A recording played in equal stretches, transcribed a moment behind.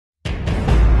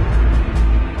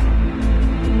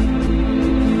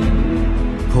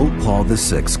Paul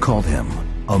VI called him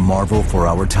a marvel for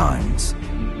our times.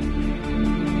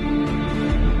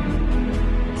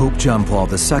 Pope John Paul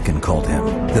II called him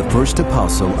the first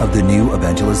apostle of the new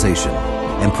evangelization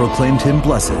and proclaimed him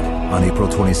blessed on April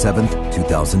 27,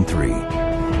 2003.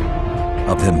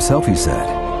 Of himself he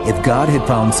said, if God had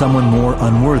found someone more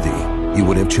unworthy, he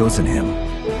would have chosen him.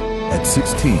 At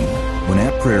 16, when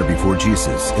at prayer before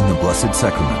Jesus in the Blessed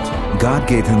Sacrament, God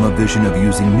gave him a vision of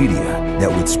using media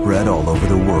that would spread all over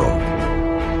the world.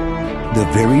 The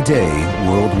very day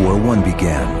World War I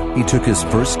began, he took his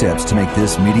first steps to make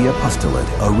this media apostolate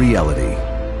a reality.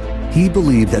 He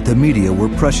believed that the media were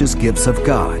precious gifts of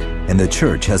God, and the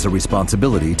Church has a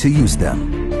responsibility to use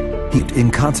them.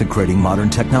 In consecrating modern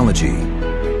technology,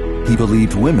 he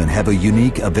believed women have a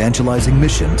unique evangelizing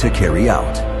mission to carry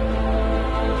out.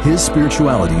 His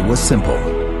spirituality was simple.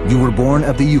 You were born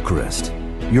of the Eucharist.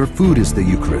 Your food is the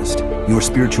Eucharist. Your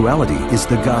spirituality is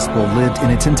the gospel lived in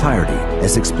its entirety,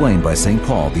 as explained by St.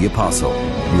 Paul the Apostle.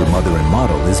 Your mother and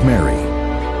model is Mary.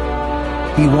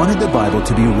 He wanted the Bible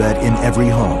to be read in every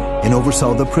home and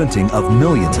oversaw the printing of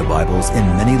millions of Bibles in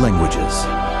many languages.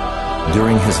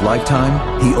 During his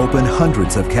lifetime, he opened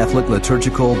hundreds of Catholic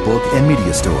liturgical book and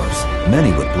media stores,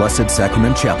 many with Blessed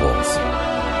Sacrament chapels.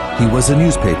 He was a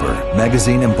newspaper,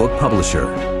 magazine and book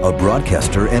publisher, a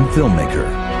broadcaster and filmmaker.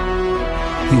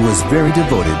 He was very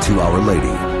devoted to Our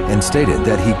Lady and stated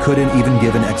that he couldn't even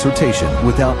give an exhortation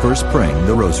without first praying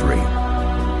the Rosary.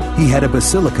 He had a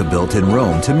basilica built in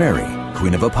Rome to Mary,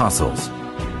 Queen of Apostles.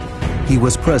 He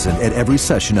was present at every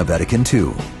session of Vatican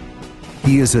II.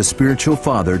 He is a spiritual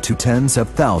father to tens of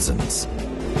thousands.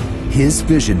 His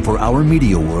vision for our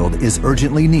media world is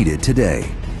urgently needed today.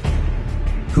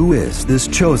 Who is this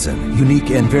chosen, unique,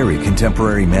 and very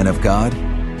contemporary man of God?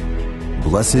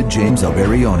 Blessed James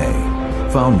Alberione,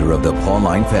 founder of the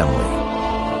Pauline family.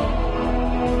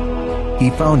 He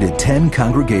founded 10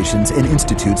 congregations and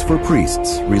institutes for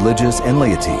priests, religious, and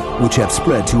laity, which have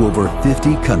spread to over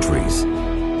 50 countries.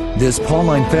 This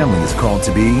Pauline family is called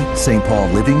to be St. Paul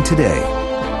Living Today,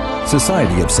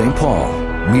 Society of St. Paul,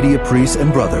 Media Priests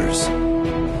and Brothers,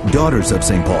 Daughters of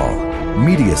St. Paul,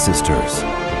 Media Sisters,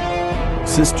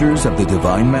 Sisters of the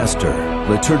Divine Master,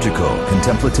 Liturgical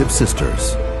Contemplative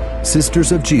Sisters,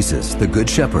 Sisters of Jesus, the Good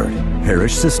Shepherd,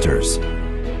 Parish Sisters,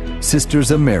 Sisters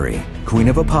of Mary, Queen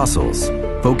of Apostles,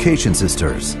 Vocation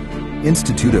Sisters,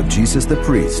 Institute of Jesus the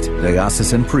Priest,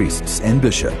 Diocesan Priests and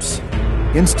Bishops,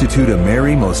 Institute of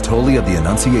Mary Most Holy of the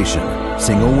Annunciation,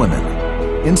 Single Women,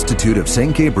 Institute of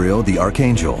St. Gabriel the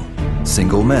Archangel,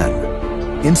 Single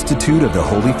Men, Institute of the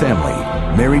Holy Family,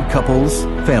 Married Couples,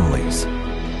 Families,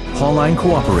 Pauline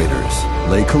Cooperators,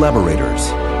 Lay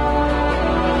Collaborators.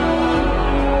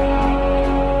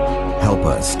 Help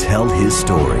us tell his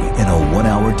story in a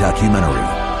one-hour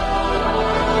documentary.